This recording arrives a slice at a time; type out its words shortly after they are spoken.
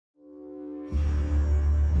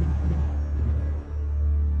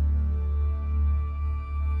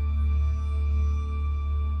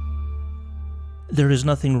There is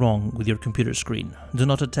nothing wrong with your computer screen. Do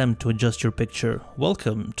not attempt to adjust your picture.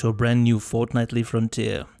 Welcome to a brand new Fortnightly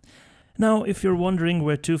Frontier. Now, if you're wondering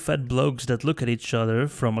where two fat blokes that look at each other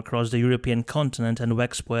from across the European continent and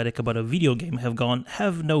wax poetic about a video game have gone,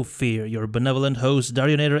 have no fear. Your benevolent hosts,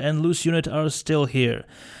 Darionator and Loose Unit, are still here.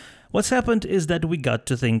 What's happened is that we got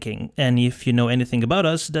to thinking, and if you know anything about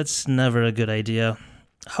us, that's never a good idea.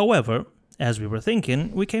 However, as we were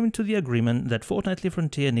thinking, we came to the agreement that Fortnightly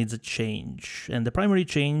Frontier needs a change, and the primary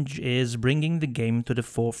change is bringing the game to the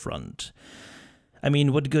forefront. I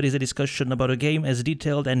mean, what good is a discussion about a game as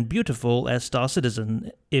detailed and beautiful as Star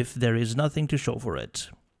Citizen if there is nothing to show for it?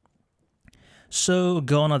 So,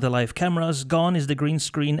 gone are the live cameras, gone is the green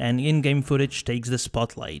screen, and in-game footage takes the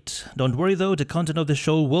spotlight. Don't worry though, the content of the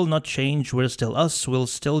show will not change. We're still us, we'll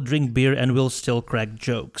still drink beer, and we'll still crack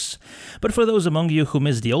jokes. But for those among you who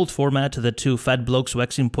miss the old format, the two fat blokes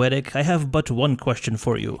waxing poetic, I have but one question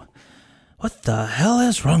for you. What the hell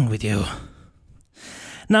is wrong with you?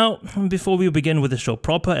 Now, before we begin with the show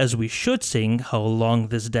proper, as we should sing how long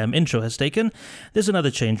this damn intro has taken, there's another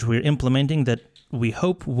change we're implementing that we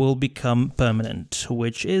hope will become permanent,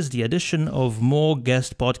 which is the addition of more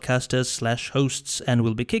guest podcasters/hosts, and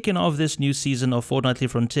we'll be kicking off this new season of Fortnightly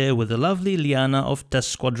Frontier with the lovely Lienna of Test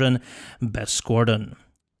Squadron, Best Squadron.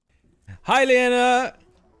 Hi, Lienna!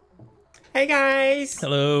 Hey, guys!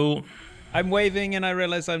 Hello. I'm waving and I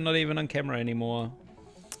realize I'm not even on camera anymore.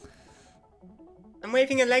 I'm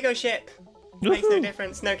waving a Lego ship. Makes no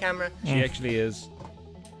difference, no camera. She actually is.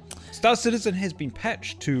 Star Citizen has been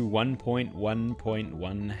patched to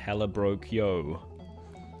 1.1.1 hella broke yo.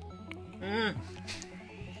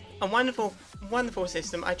 A wonderful, wonderful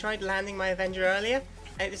system. I tried landing my Avenger earlier,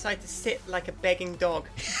 and it decided to sit like a begging dog,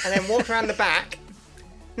 and then walked around the back.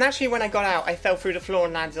 Naturally, when I got out, I fell through the floor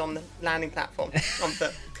and landed on the landing platform on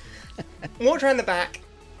foot. Walked around the back,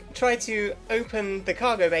 tried to open the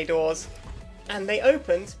cargo bay doors, and they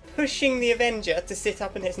opened, pushing the Avenger to sit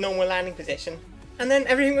up in its normal landing position. And then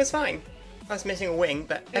everything was fine. I was missing a wing,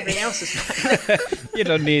 but everything else was fine. You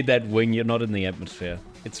don't need that wing, you're not in the atmosphere.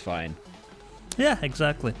 It's fine. Yeah,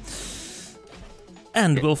 exactly.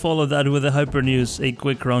 And we'll follow that with the Hyper News, a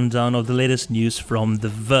quick rundown of the latest news from the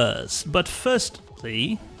verse. But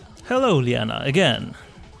firstly, hello Lienna, again.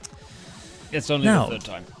 It's only Now, the third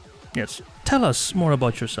time. Yes, tell us more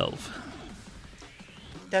about yourself.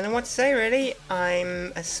 Don't know what to say, really.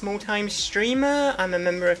 I'm a small-time streamer. I'm a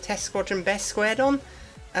member of Test Squadron Best Squadron.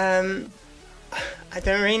 I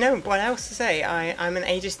don't really know what else to say. I'm an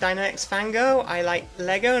Aegis Dynamics fangirl. I like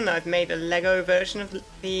Lego, and I've made a Lego version of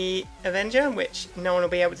the Avenger, which no one will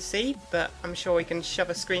be able to see, but I'm sure we can shove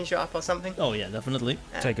a screenshot up or something. Oh yeah, definitely.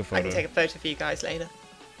 Take a photo. I can take a photo for you guys later.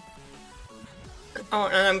 Oh,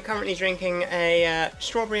 and I'm currently drinking a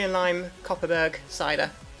strawberry and lime Copperberg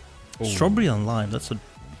cider. Ooh. Strawberry and lime, that's an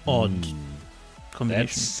odd That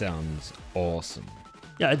combination. sounds awesome.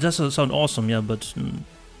 Yeah, it does sound awesome, yeah, but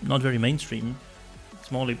not very mainstream.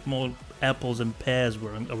 It's more apples and pears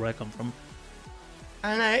where I come from. I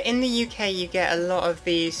don't know, in the UK you get a lot of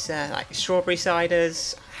these like strawberry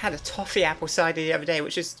ciders. I had a toffee apple cider the other day,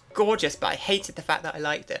 which was gorgeous, but I hated the fact that I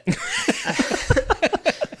liked it.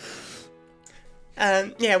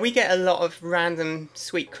 Yeah, we get a lot of random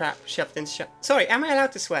sweet crap shoved into Sorry, am I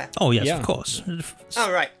allowed to swear? Oh yes, Yeah. of course.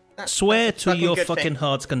 Oh, right. Swear that's a to your good fucking thing.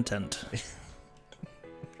 heart's content.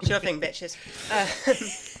 Sure thing, bitches.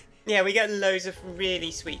 Yeah, we get loads of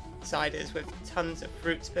really sweet ciders with tons of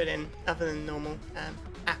fruits put in, other than normal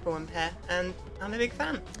apple and pear, and I'm a big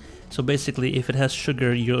fan. So basically, if it has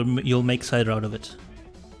sugar, you'll make cider out of it.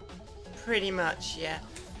 Pretty much, yeah.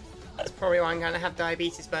 That's probably why I'm going to have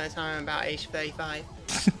diabetes by the time I'm about age 35.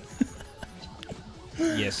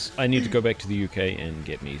 Yes, I need to go back to the UK and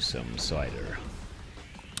get me some cider.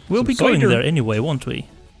 We'll Some be going cider. there anyway, won't we?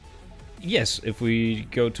 Yes, if we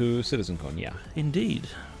go to CitizenCon, yeah. Indeed.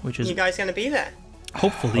 Which is You guys going to be there?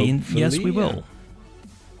 hopefully, yes, we Hopefully, will.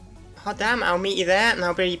 Oh, damn, I'll meet you there, and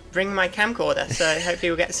I'll be bringing my camcorder, so hopefully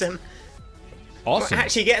we'll get some... Awesome. Well,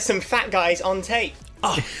 actually get some fat guys on tape.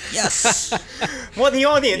 Oh, yes! What the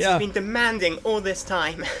audience Yeah. has been demanding all this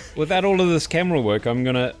time. Without all of this camera work, I'm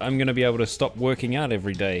gonna be able to stop working out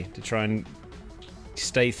every day to try and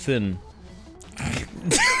stay thin.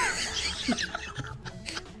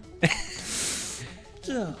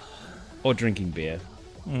 Or drinking beer.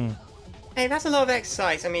 Hey, that's a lot of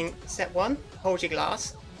exercise. I mean, step one, hold your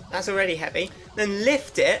glass. That's already heavy. Then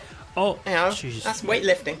lift it. Oh, You know, jeez. that's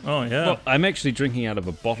weightlifting. Oh, yeah. Well, I'm actually drinking out of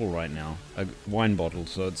a bottle right now, a wine bottle,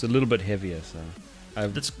 so it's a little bit heavier. So,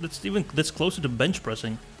 That's closer to bench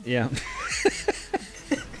pressing. yeah.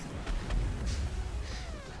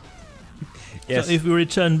 Yes. So if we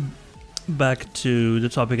return back to the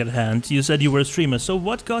topic at hand. You said you were a streamer, so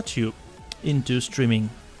what got you into streaming?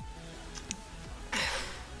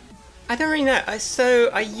 I don't really know. So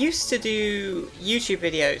I used to do YouTube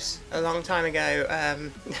videos a long time ago.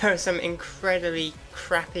 There are some incredibly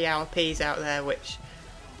crappy LPs out there which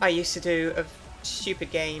I used to do of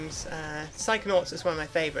stupid games. Psychonauts is one of my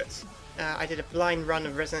favourites. I did a blind run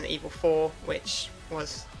of Resident Evil 4, which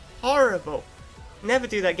was horrible. Never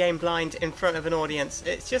do that game blind in front of an audience.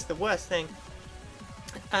 It's just the worst thing.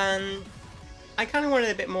 And I kind of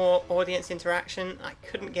wanted a bit more audience interaction. I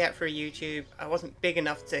couldn't get through YouTube. I wasn't big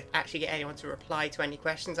enough to actually get anyone to reply to any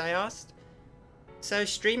questions I asked. So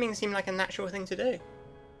streaming seemed like a natural thing to do.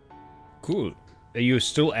 Cool. Are you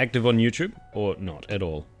still active on YouTube or not at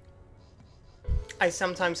all? I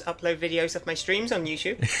sometimes upload videos of my streams on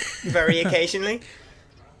YouTube, very occasionally.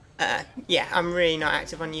 Yeah, I'm really not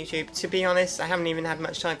active on YouTube. To be honest, I haven't even had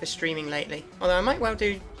much time for streaming lately. Although I might well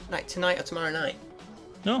do like tonight or tomorrow night.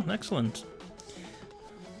 Oh, excellent.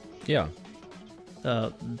 Yeah.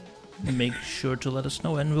 Make sure to let us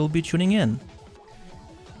know and we'll be tuning in.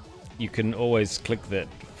 You can always click that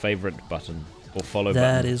favorite button or follow button.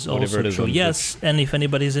 That is also true. Yes, and if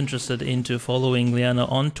anybody's interested into following Lienna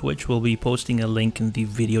on Twitch, we'll be posting a link in the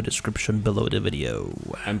video description below the video.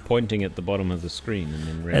 I'm pointing at the bottom of the screen and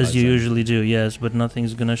then as you usually do, yes, but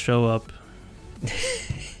nothing's gonna show up.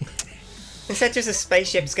 Instead, just a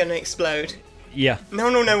spaceship's gonna explode. Yeah. No,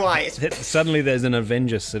 why? Suddenly there's an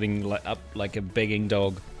Avenger sitting up like a begging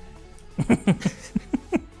dog.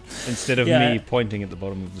 Instead of me pointing at the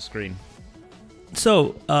bottom of the screen.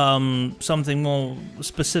 So, something more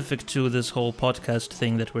specific to this whole podcast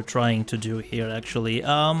thing that we're trying to do here, actually.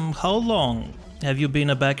 How long have you been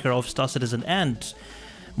a backer of Star Citizen? And,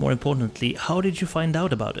 more importantly, how did you find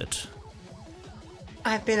out about it?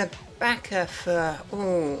 I've been a backer for,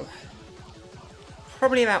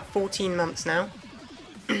 probably about 14 months now.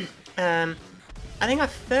 I think I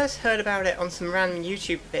first heard about it on some random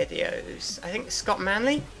YouTube videos. I think Scott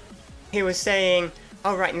Manley, he was saying,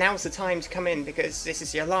 oh right, now's the time to come in because this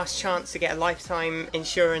is your last chance to get a lifetime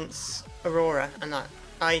insurance Aurora. And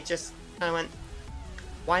I just kind of went,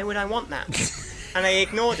 why would I want that? And I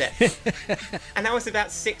ignored it. And that was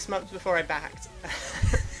about 6 months before I backed.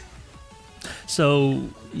 So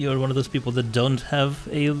you're one of those people that don't have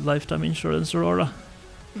a lifetime insurance Aurora?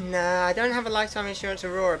 No, I don't have a lifetime insurance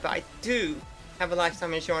Aurora, but I do have a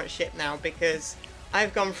lifetime insurance ship now because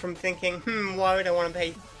I've gone from thinking, why would I want to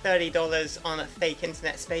pay $30 on a fake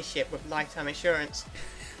internet spaceship with lifetime insurance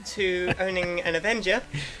to owning an Avenger,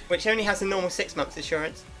 which only has a normal 6 months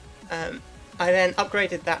insurance. I then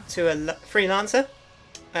upgraded that to a Freelancer,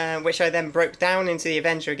 which I then broke down into the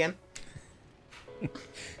Avenger again.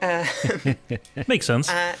 Makes sense.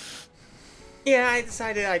 Yeah, I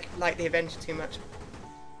decided I liked the Avenger too much.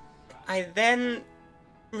 I then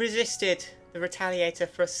resisted the Retaliator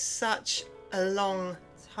for such a long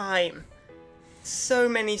time. So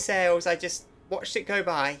many sales, I just watched it go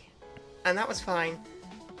by, and that was fine.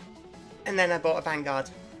 And then I bought a Vanguard.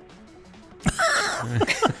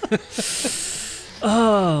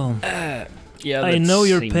 Oh, yeah. I know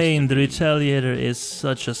your pain. The Retaliator is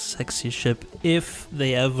such a sexy ship. If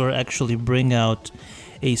they ever actually bring out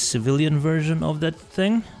a civilian version of that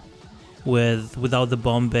thing, without the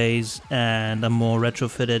bomb bays and a more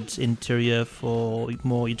retrofitted interior for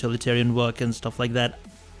more utilitarian work and stuff like that,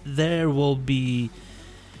 there will be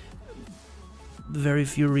very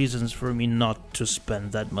few reasons for me not to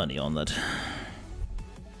spend that money on that.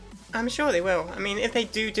 I'm sure they will. I mean, if they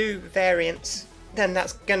do variants, then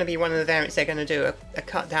that's going to be one of the variants they're going to do, a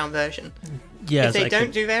cut down version. Yes, if they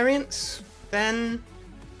don't do variants, then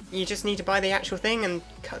you just need to buy the actual thing and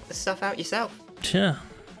cut the stuff out yourself. Yeah.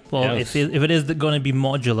 Well, yes. if it is going to be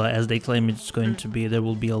modular, as they claim it's going to be, there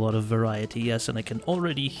will be a lot of variety, yes, and I can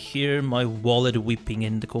already hear my wallet weeping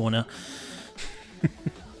in the corner.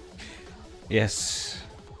 Yes,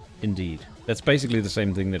 indeed. That's basically the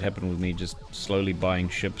same thing that happened with me, just slowly buying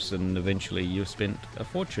ships, and eventually you spent a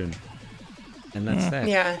fortune. And that's that.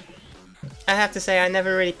 Yeah. I have to say, I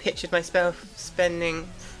never really pictured myself spending,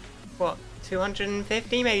 what,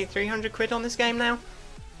 250, maybe 300 quid on this game now?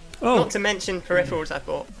 Oh. Not to mention peripherals I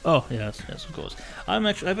bought. Oh, yes, of course.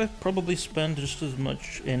 I've probably spent just as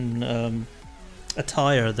much in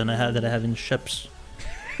attire than I have in ships.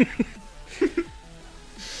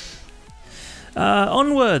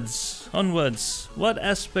 Onwards. What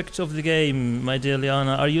aspect of the game, my dear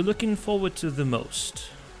Lienna, are you looking forward to the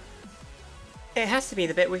most? It has to be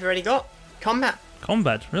the bit we've already got. Combat.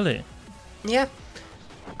 Combat, really? Yeah.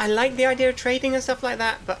 I like the idea of trading and stuff like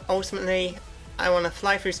that, but ultimately I want to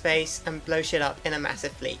fly through space and blow shit up in a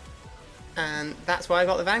massive fleet. and that's why I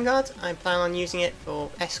got the Vanguard. I plan on using it for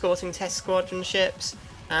escorting test squadron ships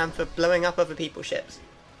and for blowing up other people's ships.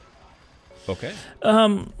 Okay.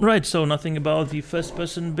 Right, so nothing about the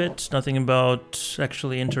first-person bit, nothing about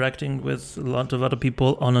actually interacting with a lot of other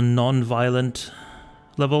people on a non-violent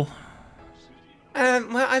level?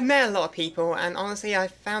 Well, I've met a lot of people, and honestly, I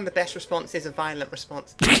found the best response is a violent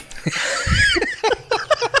response.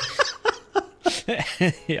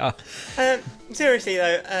 Yeah. Seriously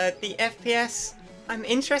though, the FPS, I'm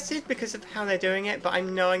interested because of how they're doing it, but I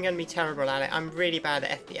know I'm going to be terrible at it. I'm really bad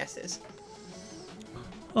at FPSs.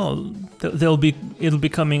 Oh, it'll be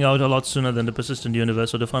coming out a lot sooner than the Persistent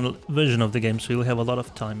Universe or the final version of the game, so you'll have a lot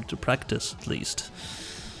of time to practice, at least.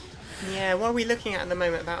 Yeah, what are we looking at the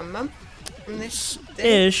moment? About a month from this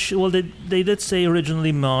day? Ish. Well, they did say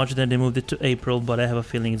originally March, then they moved it to April, but I have a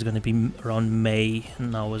feeling it's going to be around May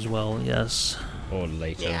now as well, yes. Or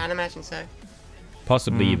later. Yeah, I'd imagine so.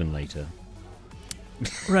 Possibly even later.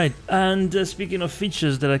 Right, and speaking of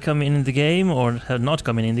features that are coming in the game or have not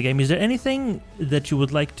coming in the game, is there anything that you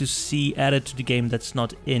would like to see added to the game that's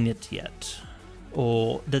not in it yet?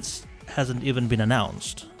 Or that hasn't even been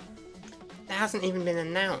announced? That hasn't even been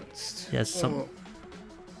announced. Yes, Ooh.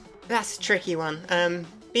 That's a tricky one.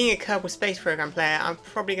 Being a Kerbal Space Program player, I'm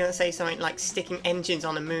probably going to say something like sticking engines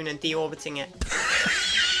on a moon and deorbiting it.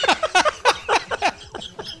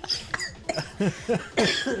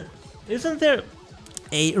 Isn't there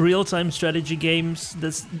a real-time strategy games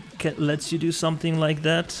that lets you do something like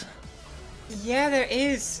that? Yeah, there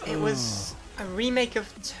is. It was a remake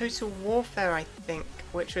of Total Warfare, I think,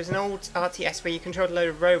 which was an old RTS where you controlled a load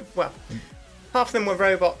of well, half of them were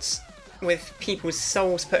robots with people's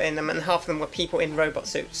souls put in them, and half of them were people in robot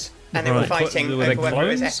suits, and they were fighting Were they over whether it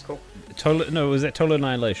was clones? ethical. No, was that Total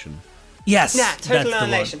Annihilation? Yes! Yeah, that's Total the one.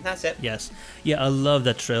 Annihilation, that's it. Yes. Yeah, I love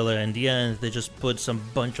that trailer. In the end, they just put some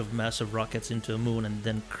bunch of massive rockets into a moon and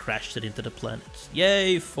then crashed it into the planet.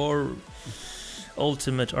 Yay for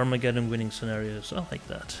ultimate Armageddon winning scenarios. I like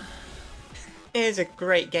that. It is a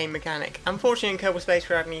great game mechanic. Unfortunately, in Kerbal Space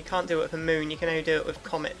Program, you can't do it with the moon, you can only do it with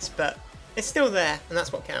comets, but it's still there, and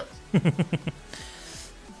that's what counts.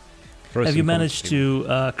 Have you managed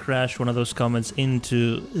to crash one of those comets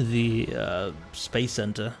into the Space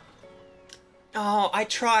Center? Oh, I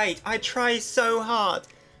tried so hard,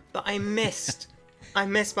 but I missed. I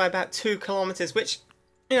missed by about 2 kilometers, which,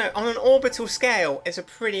 you know, on an orbital scale is a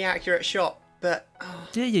pretty accurate shot, but... Oh.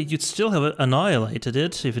 Yeah, you'd still have annihilated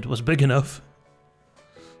it if it was big enough.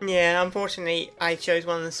 Yeah, unfortunately, I chose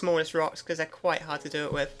one of the smallest rocks because they're quite hard to do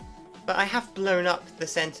it with. But I have blown up the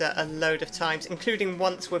center a load of times, including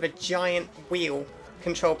once with a giant wheel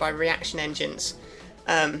controlled by reaction engines,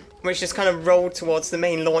 which just kind of rolled towards the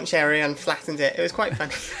main launch area and flattened it. It was quite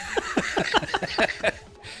funny.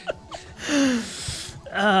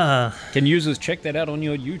 Can users check that out on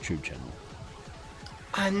your YouTube channel?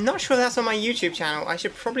 I'm not sure that's on my YouTube channel. I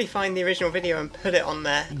should probably find the original video and put it on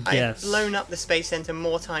there. Yes. I've blown up the Space Center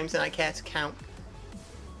more times than I care to count.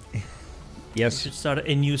 Yes. We should start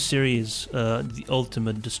a new series, The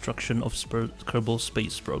Ultimate Destruction of Kerbal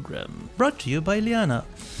Space Program. Brought to you by Lienna.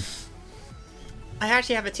 I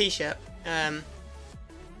actually have a t-shirt. I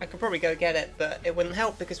could probably go get it, but it wouldn't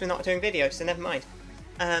help because we're not doing videos, so never mind.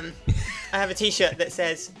 I have a t-shirt that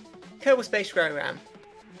says, Kerbal Space Program.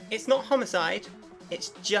 It's not homicide, it's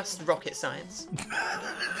just rocket science.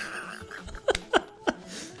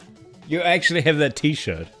 You actually have that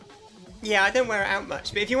t-shirt? Yeah, I don't wear it out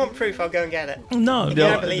much, but if you want proof, I'll go and get it. No, If you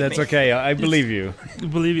don't believe that's me. okay. I believe you.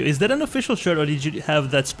 believe you. Is that an official shirt, or did you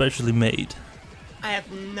have that specially made? I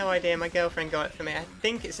have no idea. My girlfriend got it for me. I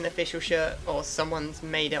think it's an official shirt, or someone's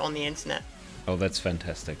made it on the internet. Oh, that's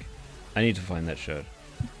fantastic. I need to find that shirt.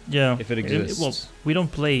 Yeah. If it exists. Well, we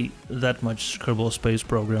don't play that much Kerbal Space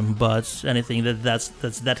Program, but anything that's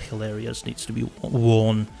that hilarious needs to be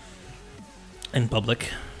worn in public.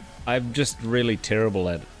 I'm just really terrible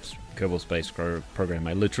at Kerbal Space Program.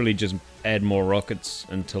 I literally just add more rockets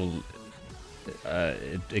until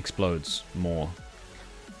it explodes more.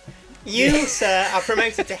 You, sir, are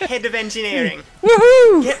promoted to head of engineering.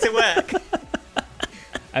 Woohoo! Get to work.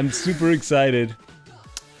 I'm super excited.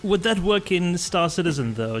 Would that work in Star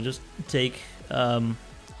Citizen, though? Just take a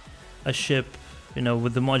ship, you know,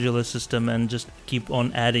 with the modular system and just keep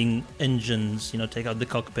on adding engines. You know, take out the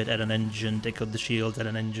cockpit, add an engine, take out the shield, add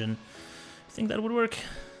an engine. I think that would work.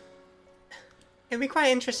 It'd be quite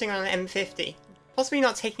interesting on an M50. Possibly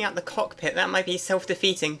not taking out the cockpit, that might be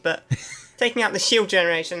self-defeating, but taking out the shield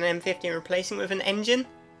generation in M50 and replacing it with an engine,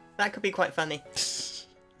 that could be quite funny.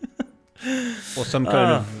 Or some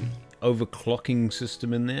kind of overclocking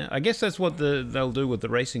system in there. I guess that's what they'll do with the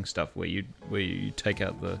racing stuff, where you take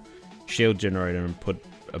out the shield generator and put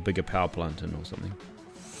a bigger power plant in or something.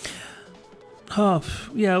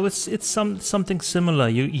 Yeah, it's something similar.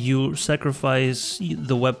 You sacrifice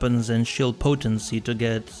the weapons and shield potency to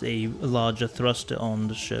get a larger thruster on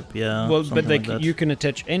the ship. Yeah. Well, but like that. you can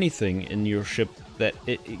attach anything in your ship that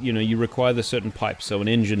you require the certain pipes. So an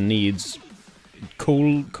engine needs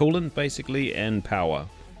coolant basically and power.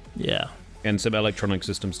 Yeah. And some electronic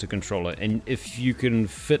systems to control it. And if you can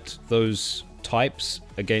fit those types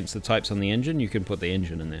against the types on the engine, you can put the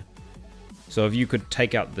engine in there. So if you could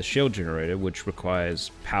take out the shield generator, which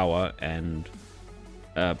requires power, and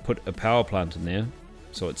put a power plant in there,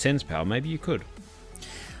 so it sends power, maybe you could.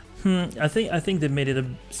 I think they made it a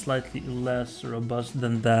slightly less robust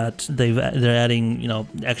than that. They're adding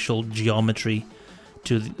actual geometry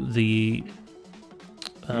to the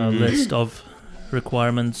list of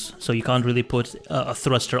requirements, so you can't really put a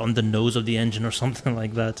thruster on the nose of the engine or something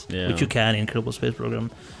like that, which you can in Kerbal Space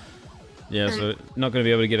Program. Yeah, so not going to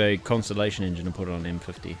be able to get a Constellation engine and put it on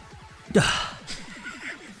M50.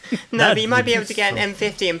 No, but you might be able to get an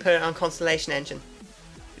M50 and put it on Constellation engine.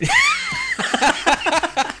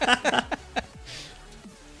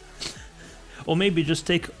 Or maybe just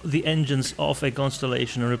take the engines off a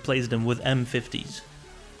Constellation and replace them with M50s.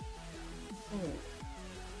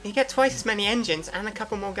 You get twice as many engines and a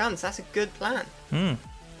couple more guns. That's a good plan.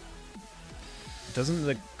 Doesn't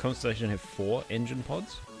the Constellation have 4 engine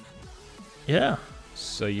pods? Yeah.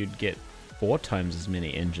 So you'd get 4 times as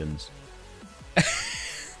many engines.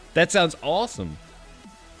 That sounds awesome.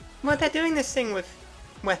 Well, they're doing this thing with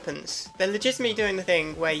weapons. They're legitimately doing the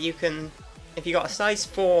thing where you can, if you got a size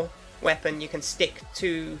 4 weapon, you can stick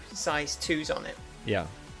 2 size 2s on it. Yeah.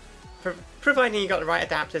 Providing you got the right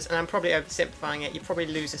adapters, and I'm probably oversimplifying it, you probably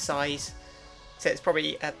lose a size. So it's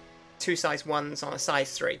probably 2 size 1s on a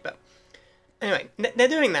size 3, but anyway, they're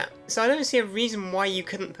doing that. So I don't see a reason why you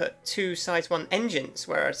couldn't put 2 size 1 engines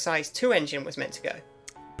where a size 2 engine was meant to go.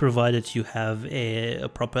 Provided you have a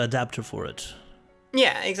proper adapter for it.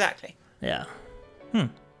 Yeah, exactly. Yeah.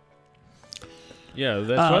 Yeah,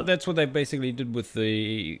 that's what they basically did with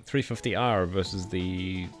the 350R versus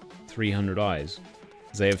the 300Is.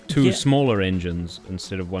 They have 2 smaller engines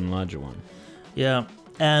instead of 1 larger one. Yeah.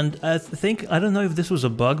 And I don't know if this was a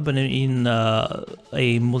bug, but in a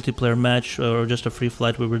multiplayer match or just a free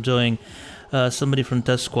flight we were doing, somebody from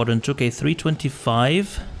Test Squadron took a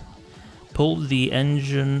 325, pulled the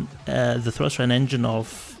engine, the thruster and engine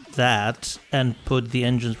off that, and put the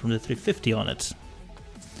engines from the 350 on it.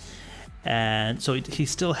 And so he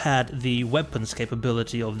still had the weapons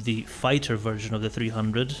capability of the fighter version of the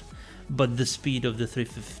 300, but the speed of the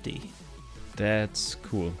 350. That's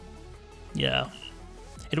cool. Yeah.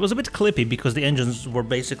 It was a bit clippy because the engines were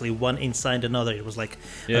basically one inside another. It was like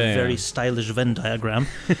a very stylish Venn diagram.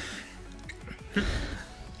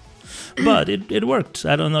 But it worked.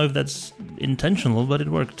 I don't know if that's intentional, but it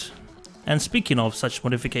worked. And speaking of such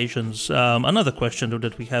modifications, another question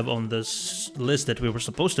that we have on this list that we were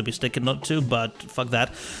supposed to be sticking not to, but fuck that.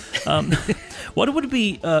 What would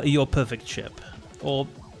be your perfect ship? Or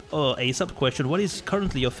a sub-question, what is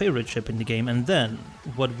currently your favorite ship in the game? And then,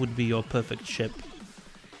 what would be your perfect ship?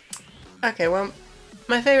 Okay, well,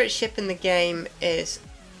 my favourite ship in the game is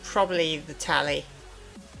probably the Tally.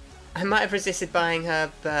 I might have resisted buying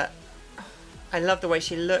her, but I love the way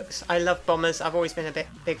she looks. I love bombers. I've always been a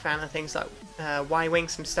big fan of things like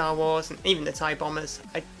Y-Wings from Star Wars, and even the TIE bombers.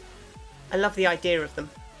 I love the idea of them,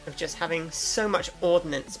 of just having so much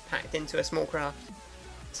ordnance packed into a small craft.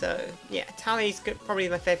 So, yeah, Tally's probably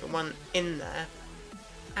my favourite one in there.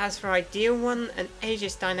 As for ideal one, an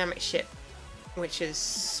Aegis dynamic ship, which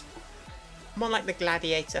is more like the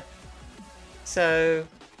Gladiator. So,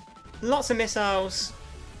 lots of missiles,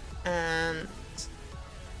 and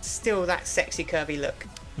still that sexy curvy look.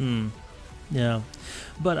 Yeah.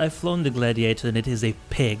 But I've flown the Gladiator and it is a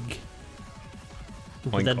pig.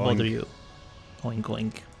 Would that bother you? Oink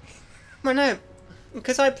oink. Well, no,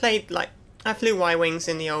 because I flew Y-Wings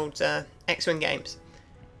in the old X-Wing games,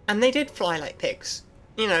 and they did fly like pigs.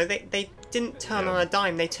 You know, they didn't turn on a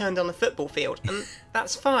dime, they turned on a football field, and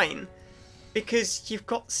that's fine, because you've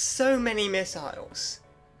got so many missiles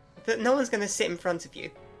that no one's going to sit in front of you.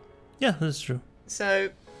 Yeah, that's true. So,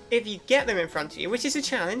 if you get them in front of you, which is a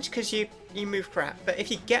challenge, because you move crap, but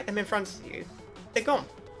if you get them in front of you, they're gone.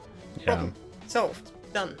 Yeah. Problem solved.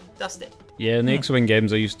 Done. Dusted. Yeah, in the X-Wing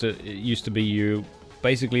games, it used to be you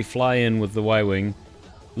basically fly in with the Y-Wing,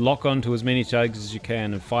 lock onto as many targets as you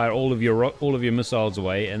can, and fire all of your missiles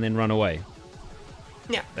away, and then run away.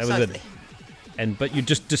 Yeah, that was it. But you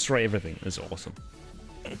just destroy everything. It's awesome.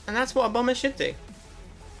 And that's what a bomber should do.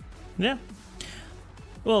 Yeah.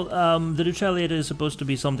 Well, the Retaliator is supposed to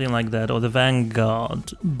be something like that, or the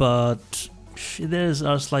Vanguard, but there's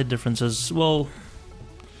are slight differences. Well,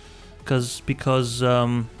 because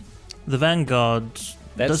the Vanguard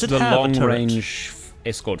That's does it the have a turret? long-range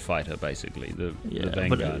escort fighter, basically. The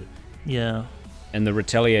Vanguard. Yeah. And the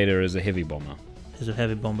Retaliator is a heavy bomber. Is a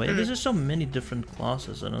heavy bomber. Yeah, there's just so many different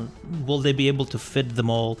classes. Will they be able to fit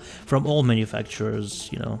them all from all manufacturers?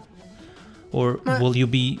 You know, or will you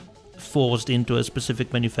be forced into a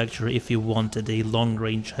specific manufacturer if you wanted a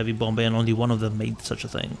long-range heavy bomber and only one of them made such a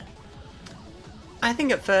thing? I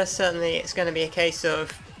think at first, certainly, it's going to be a case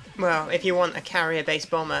of, well, if you want a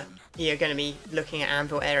carrier-based bomber, you're going to be looking at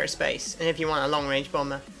Anvil Aerospace, and if you want a long-range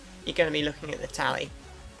bomber, you're going to be looking at the Tally.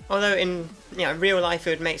 Although in real life, it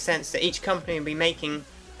would make sense that each company would be making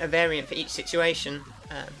a variant for each situation.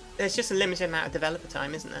 There's just a limited amount of developer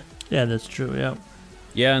time, isn't there? Yeah, that's true. Yeah.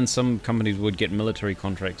 Yeah, and some companies would get military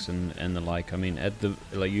contracts and the like. I mean,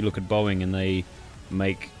 you look at Boeing and they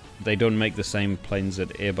don't make the same planes that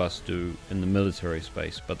Airbus do in the military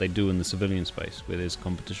space, but they do in the civilian space where there's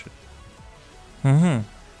competition.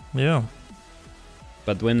 Yeah.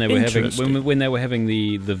 But when they were having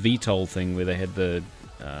the VTOL thing where they had the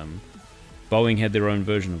Boeing had their own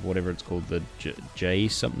version of whatever it's called, the J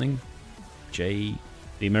something, the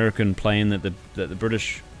American plane that the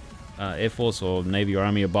British Air Force or Navy or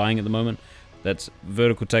Army are buying at the moment. That's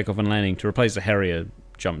vertical takeoff and landing to replace the Harrier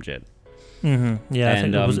jump jet. Yeah, I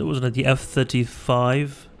think And, it was the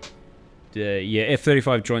F-35. Yeah,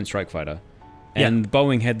 F-35 Joint Strike Fighter. And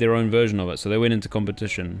Boeing had their own version of it, so they went into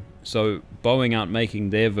competition. So Boeing aren't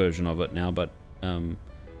making their version of it now, but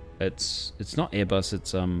it's not Airbus, it's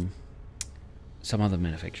some other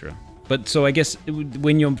manufacturer. But so I guess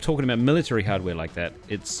when you're talking about military hardware like that,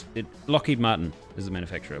 Lockheed Martin is the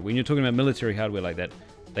manufacturer. When you're talking about military hardware like that,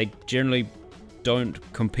 they generally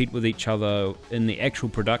don't compete with each other in the actual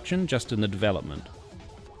production, just in the development.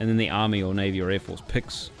 And then the Army or Navy or Air Force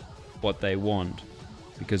picks what they want,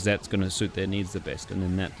 because that's going to suit their needs the best, and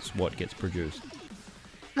then that's what gets produced.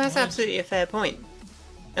 That's absolutely a fair point.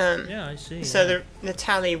 Yeah, I see. So the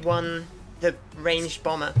Tally won the ranged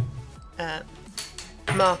bomber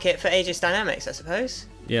market for Aegis Dynamics, I suppose.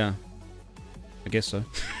 Yeah, I guess so.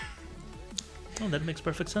 Oh, that makes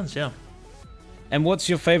perfect sense, yeah. And what's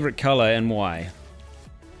your favorite color and why?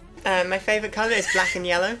 My favorite color is black and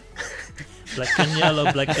yellow. Black and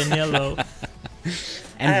yellow, black and yellow.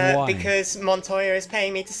 And why? Because Montoya is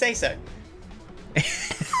paying me to say so.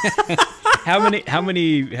 How many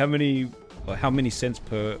cents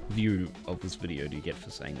per view of this video do you get for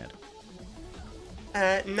saying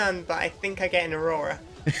that? None, but I think I get an Aurora.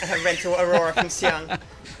 A rental Aurora from Xi'an.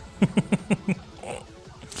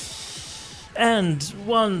 And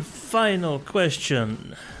one final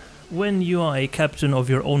question. When you are a captain of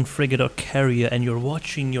your own frigate or carrier and you're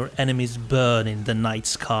watching your enemies burn in the night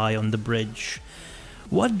sky on the bridge,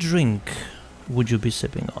 what drink would you be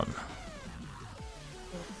sipping on?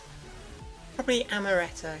 Probably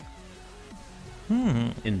amaretto.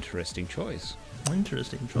 Interesting choice.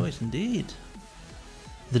 Interesting choice indeed.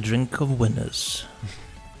 The drink of winners.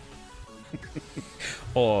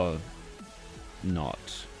 Or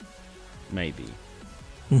not. Maybe.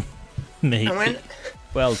 Maybe. And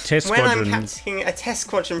Well, Test when I'm Squadron... captaining a Test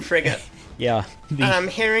Squadron frigate, Yeah. and I'm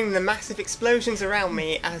hearing the massive explosions around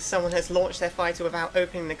me as someone has launched their fighter without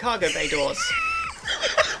opening the cargo bay doors,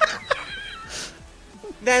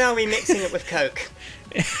 then I'll be mixing it with Coke.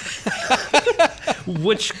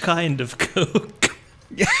 Which kind of Coke?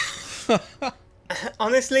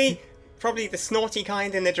 Honestly, probably the snorty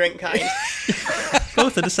kind and the drink kind.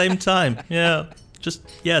 Both at the same time. Yeah. Just,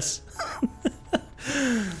 yes.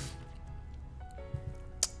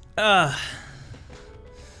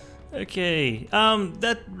 Okay.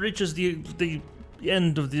 That reaches the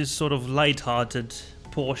end of this sort of light-hearted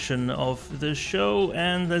portion of the show,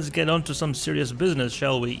 and let's get on to some serious business,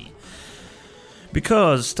 shall we?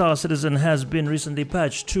 Because Star Citizen has been recently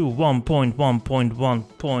patched to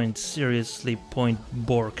 1.1.1. Seriously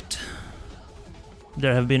borked.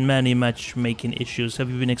 There have been many matchmaking issues. Have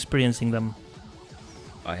you been experiencing them?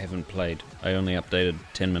 I haven't played. I only updated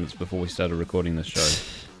 10 minutes before we started recording this show.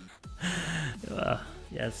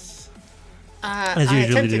 Yes. I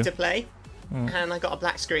attempted to play, and I got a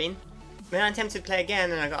black screen. Then I attempted to play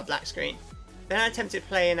again, and I got a black screen. Then I attempted to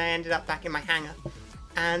play, and I ended up back in my hangar.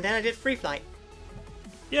 And then I did free flight.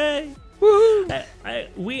 Yay! Woohoo!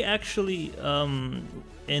 We actually,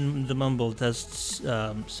 in the Mumble Test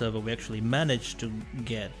server, we actually managed to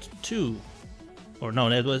get two, or no,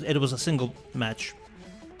 it was a single match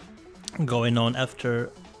going on after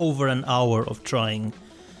over an hour of trying.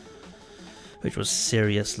 which was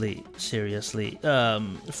seriously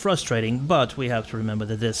frustrating. But we have to remember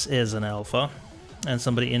that this is an alpha. And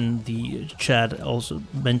somebody in the chat also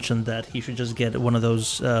mentioned that he should just get one of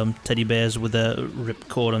those teddy bears with a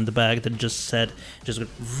ripcord on the back that just said, "This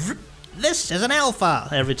is an alpha,"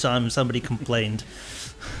 every time somebody complained.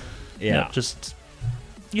 Yeah.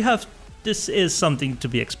 This is something to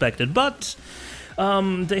be expected, but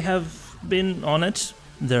they have been on it.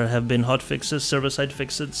 There have been hotfixes, server-side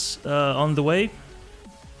fixes on the way,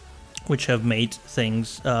 which have made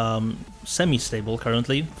things semi-stable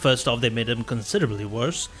currently. First off, they made them considerably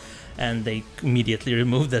worse, and they immediately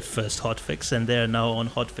removed that first hotfix, and they're now on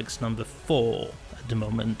hotfix number 4 at the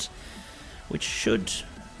moment, which should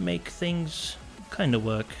make things kind of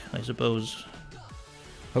work, I suppose.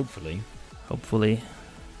 Hopefully.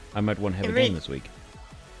 I might want to have a game this week.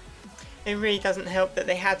 It really doesn't help that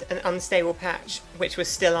they had an unstable patch, which was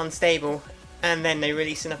still unstable, and then they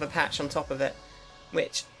released another patch on top of it,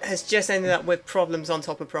 which has just ended up with problems on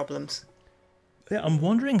top of problems. Yeah, I'm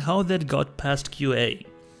wondering how that got past QA.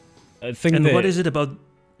 And what is it about?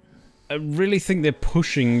 I really think they're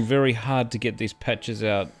pushing very hard to get these patches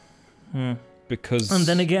out. Because... And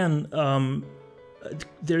then again,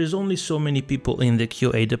 there is only so many people in the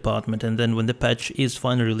QA department, and then when the patch is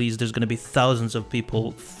finally released, there's going to be thousands of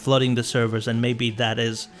people flooding the servers, and maybe that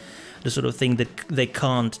is the sort of thing that they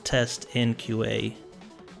can't test in QA.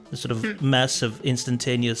 The sort of massive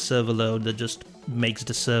instantaneous server load that just makes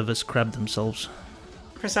the servers crap themselves.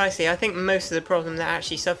 Precisely. I think most of the problem they're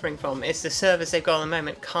actually suffering from is the servers they've got at the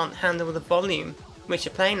moment can't handle the volume which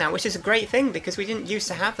are playing now, which is a great thing because we didn't used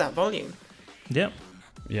to have that volume. Yeah.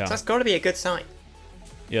 Yeah. So that's got to be a good sign.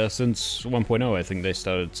 Yeah, since 1.0 I think they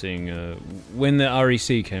started seeing... when the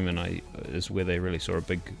REC came in is where they really saw a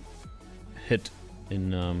big hit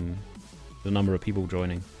in the number of people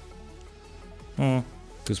joining.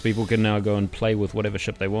 Because people can now go and play with whatever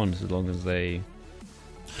ship they want as long as they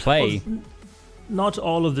play. Well, not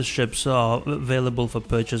all of the ships are available for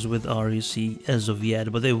purchase with REC as of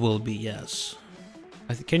yet, but they will be, yes.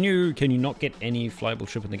 Can you not get any flyable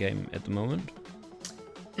ship in the game at the moment?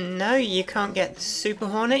 No, you can't get the Super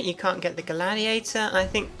Hornet, you can't get the Gladiator, I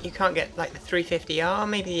think you can't get like the 350R,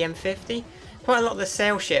 maybe the M50. Quite a lot of the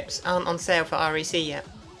sail ships aren't on sale for REC yet.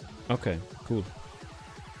 Okay, cool.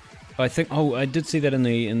 I think. Oh, I did see that in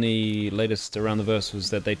the latest Around the Verse was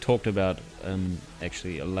that they talked about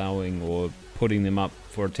actually allowing or putting them up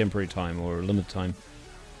for a temporary time or a limited time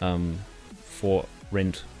for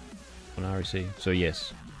rent on REC. So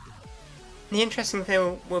yes. The interesting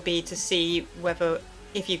thing will be to see whether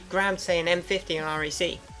if you grabbed say an M50 on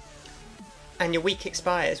REC and your week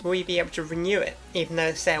expires, will you be able to renew it even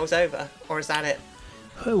though the sale's over, or is that it?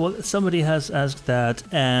 Well, somebody has asked that,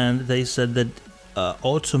 and they said that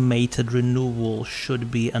automated renewal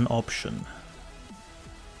should be an option.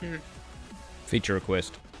 Feature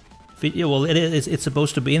request. Yeah, well, it's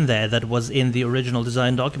supposed to be in there. That was in the original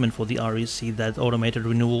design document for the REC, that automated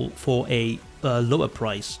renewal for a lower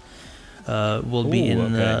price will be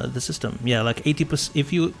in the system. Yeah, like 80%.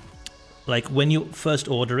 If you, like, when you first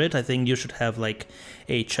order it, I think you should have like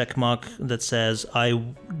a check mark that says, I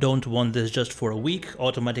don't want this just for a week,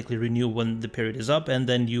 automatically renew when the period is up, and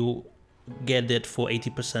then you get it for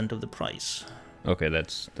 80% of the price. Okay,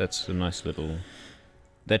 that's a nice little...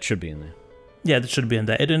 That should be in there. Yeah, that should be in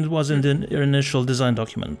there. It was in the initial design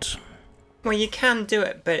document. Well, you can do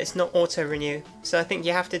it, but it's not auto-renew. So I think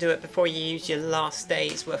you have to do it before you use your last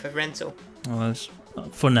day's worth of rental. Well,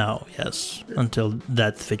 for now, yes, until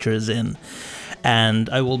that feature is in. And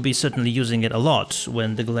I will be certainly using it a lot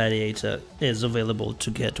when the Gladiator is available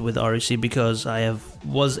to get with REC, because I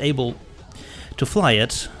was able to fly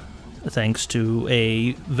it thanks to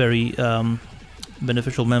a very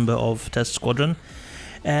beneficial member of Test Squadron,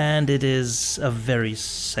 and it is a very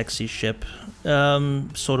sexy ship,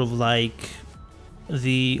 sort of like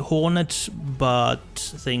the Hornet, but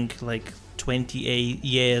think like 28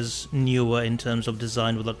 years newer in terms of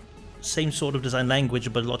design, with the same sort of design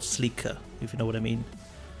language but a lot sleeker, if you know what I mean.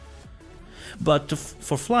 But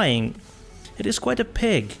for flying, it is quite a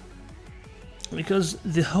pig, because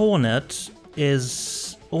the Hornet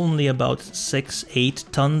is only about 6-8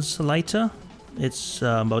 tons lighter. It's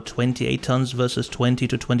about 28 tons versus 20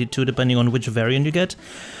 to 22 depending on which variant you get.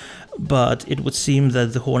 But it would seem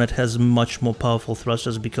that the Hornet has much more powerful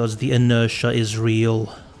thrusters because the inertia is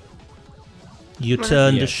real. You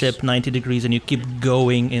turn the ship 90 degrees and you keep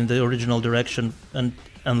going in the original direction, and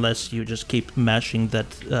unless you just keep mashing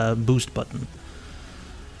that boost button.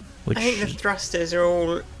 Which I think the thrusters are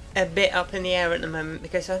all a bit up in the air at the moment,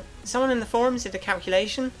 because someone in the forums did a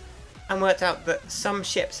calculation. and worked out that some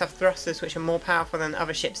ships have thrusters which are more powerful than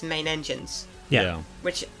other ships' main engines, Yeah.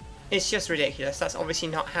 which is just ridiculous. That's obviously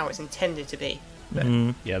not how it's intended to be. But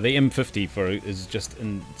Yeah, the M50 is just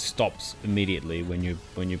stops immediately when you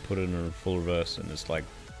put it in a full reverse, and it's like,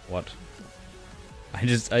 what? I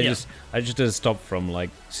just did a stop from like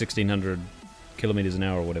 1600 kilometers an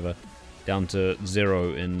hour or whatever down to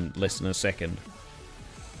 0 in less than a second.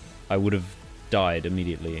 I would have died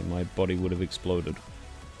immediately. My body would have exploded.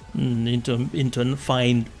 Into a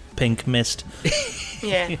fine pink mist.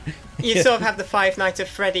 yeah, you sort of have the Five Nights at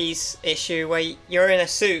Freddy's issue where you're in a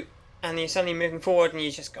suit and you're suddenly moving forward and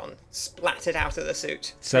you've just gone splattered out of the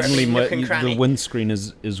suit. Suddenly the windscreen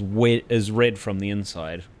is red from the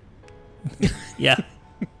inside. Yeah.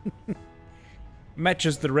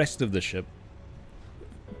 Matches the rest of the ship.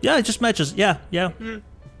 Yeah, it just matches. Yeah.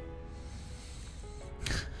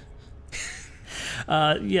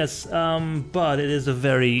 Yes, but it is a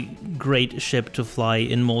very great ship to fly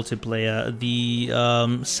in multiplayer.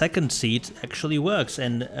 The second seat actually works,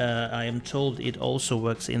 and I am told it also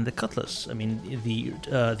works in the Cutlass. I mean,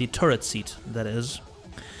 the turret seat, that is,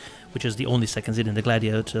 which is the only second seat in the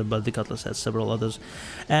Gladiator, but the Cutlass has several others.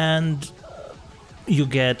 And you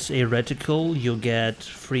get a reticle, you get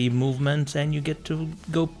free movement, and you get to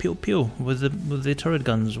go pew-pew with the turret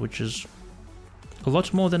guns, which is a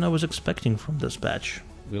lot more than I was expecting from this patch.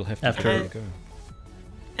 We'll have to give it a go.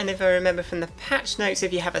 And if I remember from the patch notes,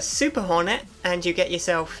 if you have a Super Hornet and you get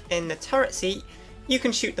yourself in the turret seat, you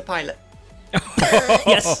can shoot the pilot.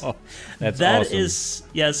 Yes, That's that awesome. is,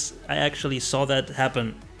 yes, I actually saw that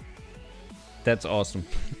happen. That's awesome.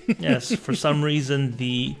 Yes, for some reason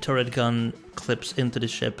the turret gun clips into the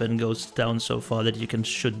ship and goes down so far that you can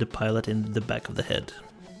shoot the pilot in the back of the head.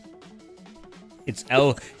 It's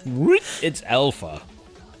alpha.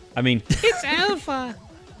 I mean, it's alpha.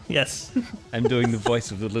 Yes. I'm doing the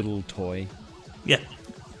voice of the little toy. Yeah.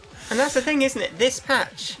 And that's the thing, isn't it? This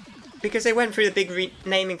patch, because they went through the big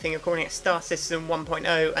renaming thing of calling it Star System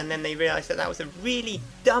 1.0, and then they realised that that was a really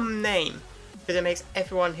dumb name, because it makes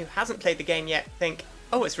everyone who hasn't played the game yet think,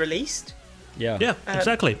 oh, it's released? Yeah. Yeah,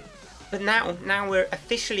 exactly. But now we're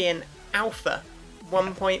officially in Alpha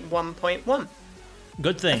 1.1.1.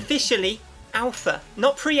 Good thing. Officially Alpha.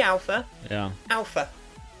 Not pre-Alpha, Yeah. Alpha.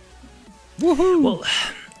 Well,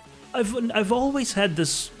 I've always had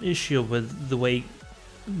this issue with the way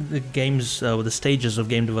the games, the stages of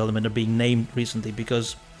game development are being named recently,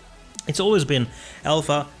 because it's always been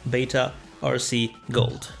Alpha, Beta, RC,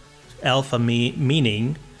 Gold. Alpha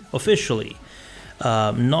meaning officially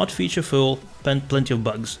not feature full, plenty of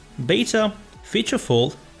bugs. Beta, feature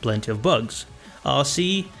full, plenty of bugs.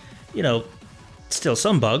 RC, still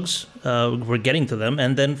some bugs, we're getting to them,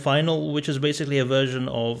 and then Final, which is basically a version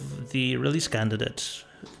of the release candidate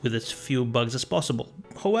with as few bugs as possible.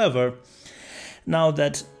 However, now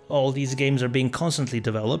that all these games are being constantly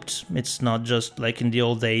developed, it's not just like in the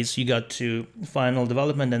old days, you got to final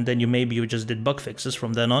development and then you just did bug fixes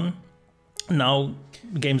from then on. Now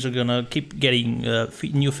games are gonna keep getting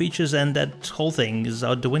new features, and that whole thing is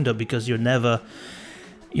out the window, because you never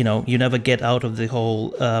get out of the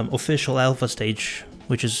whole official alpha stage,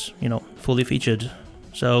 which is, fully featured.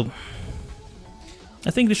 So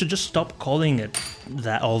I think they should just stop calling it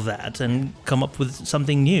all that and come up with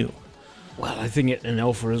something new. Well, I think an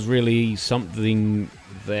alpha is really something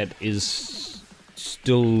that is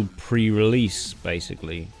still pre-release,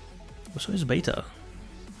 basically. So is beta.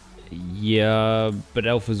 Yeah, but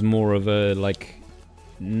alpha's more of a,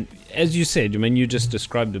 as you said, I mean, you just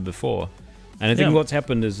described it before. And I think what's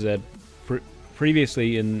happened is that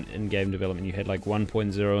previously in game development, you had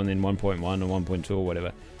 1.0 and then 1.1 and 1.2 or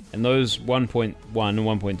whatever. And those 1.1 and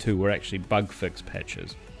 1.2 were actually bug fix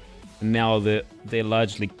patches. And now they're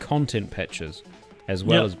largely content patches as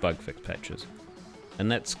well as bug fix patches. And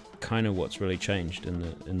that's kind of what's really changed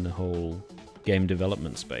in the whole game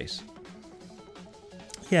development space.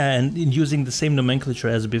 Yeah, and using the same nomenclature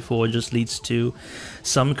as before just leads to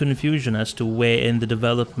some confusion as to where in the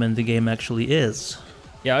development the game actually is.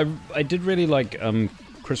 Yeah, I did really like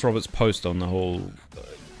Chris Roberts' post on the whole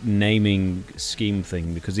naming scheme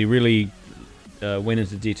thing, because he really went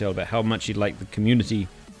into detail about how much he liked the community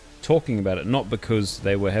talking about it, not because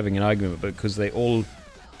they were having an argument, but because they all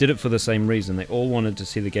did it for the same reason. They all wanted to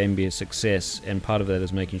see the game be a success, and part of that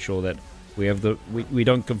is making sure that we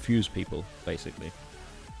don't confuse people, basically.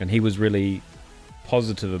 And he was really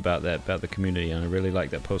positive about that, about the community, and I really like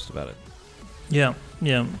that post about it. Yeah.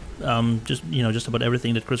 Just about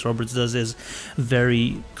everything that Chris Roberts does is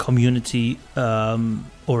very community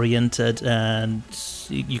oriented, and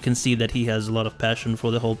you can see that he has a lot of passion for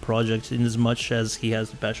the whole project, in as much as he has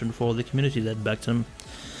the passion for the community that backed him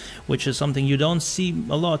which is something you don't see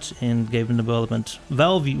a lot in game development.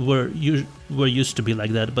 Valve were used to be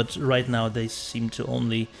like that, but right now they seem to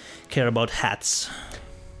only care about hats.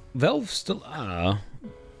 Valve still are.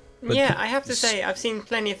 But yeah, I have to say, I've seen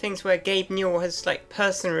plenty of things where Gabe Newell has like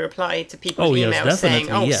personally replied to people's Oh, yes, emails saying,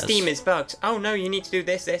 definitely, "Oh, yes. Steam is bugged. Oh no, you need to do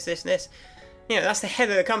this, this, this, this." You know, that's the head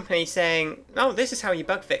of the company saying, "Oh, this is how you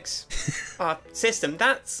bug fix our system."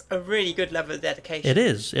 That's a really good level of dedication. It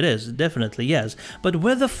is, definitely, yes. But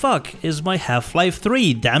where the fuck is my Half-Life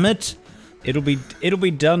 3, damn it? It'll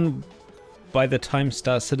be done by the time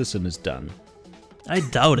Star Citizen is done. I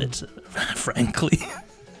doubt it, frankly.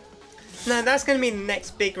 No, that's going to be the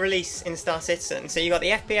next big release in Star Citizen. So you got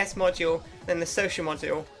the FPS module, then the social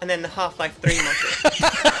module, and then the Half-Life 3 module.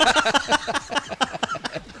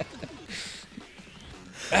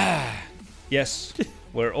 Yes,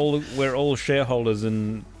 we're all shareholders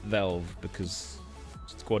in Valve because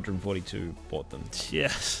Squadron 42 bought them.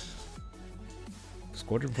 Yes.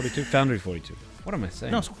 Squadron 42? Foundry 42. What am I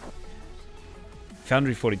saying? No.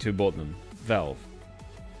 Foundry 42 bought them. Valve.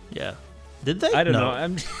 Yeah. Did they? I don't No.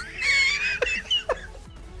 know.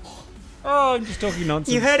 I'm just talking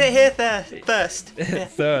nonsense. You heard it here first. Yeah.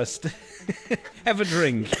 Thirst. Have a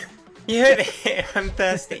drink. You heard it here. I'm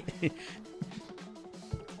thirsty.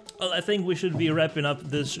 Well, I think we should be wrapping up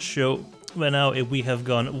this show by now. We have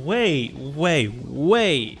gone way, way,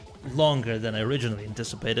 way longer than I originally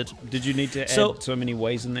anticipated. Did you need to add so many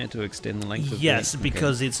ways in there to extend the length of Yes, the...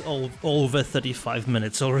 because it's over 35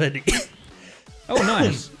 minutes already. Oh,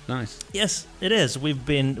 nice. Nice. Yes, it is. We've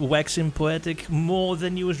been waxing poetic more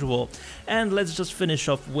than usual. And let's just finish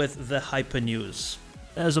off with the hyper news.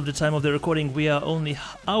 As of the time of the recording, we are only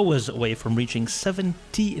hours away from reaching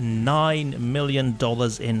 $79 million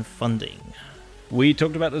in funding. We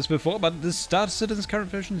talked about this before, but the Star Citizen's current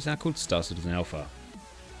version is now called Star Citizen Alpha.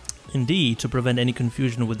 Indeed, to prevent any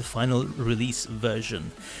confusion with the final release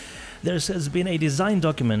version. There has been a design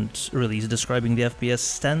document released describing the FPS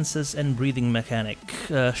stances and breathing mechanic,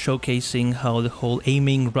 showcasing how the whole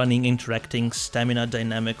aiming, running, interacting, stamina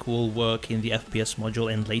dynamic will work in the FPS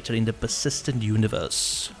module and later in the persistent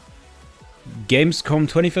universe. Gamescom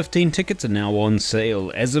 2015 tickets are now on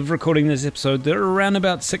sale. As of recording this episode, there are around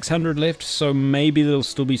about 600 left, so maybe there'll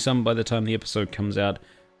still be some by the time the episode comes out,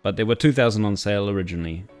 but there were 2,000 on sale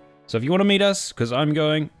originally. So if you want to meet us, because I'm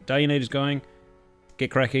going, Dianator's going, get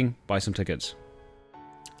cracking, buy some tickets.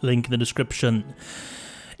 Link in the description.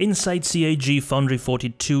 Inside CAG Foundry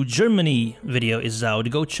 42 Germany video is out.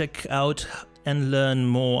 Go check out and learn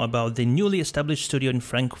more about the newly established studio in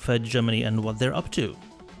Frankfurt, Germany and what they're up to.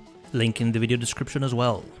 Link in the video description as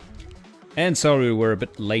well. And sorry we're a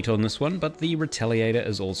bit late on this one, but the Retaliator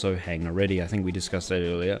is also Hangar ready. I think we discussed that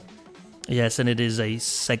earlier. Yes, and it is a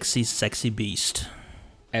sexy, sexy beast.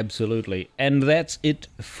 Absolutely. And that's it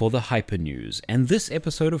for the Hyper News and this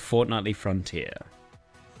episode of Fortnightly Frontier.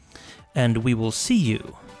 And we will see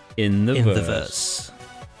you in the in verse. the verse.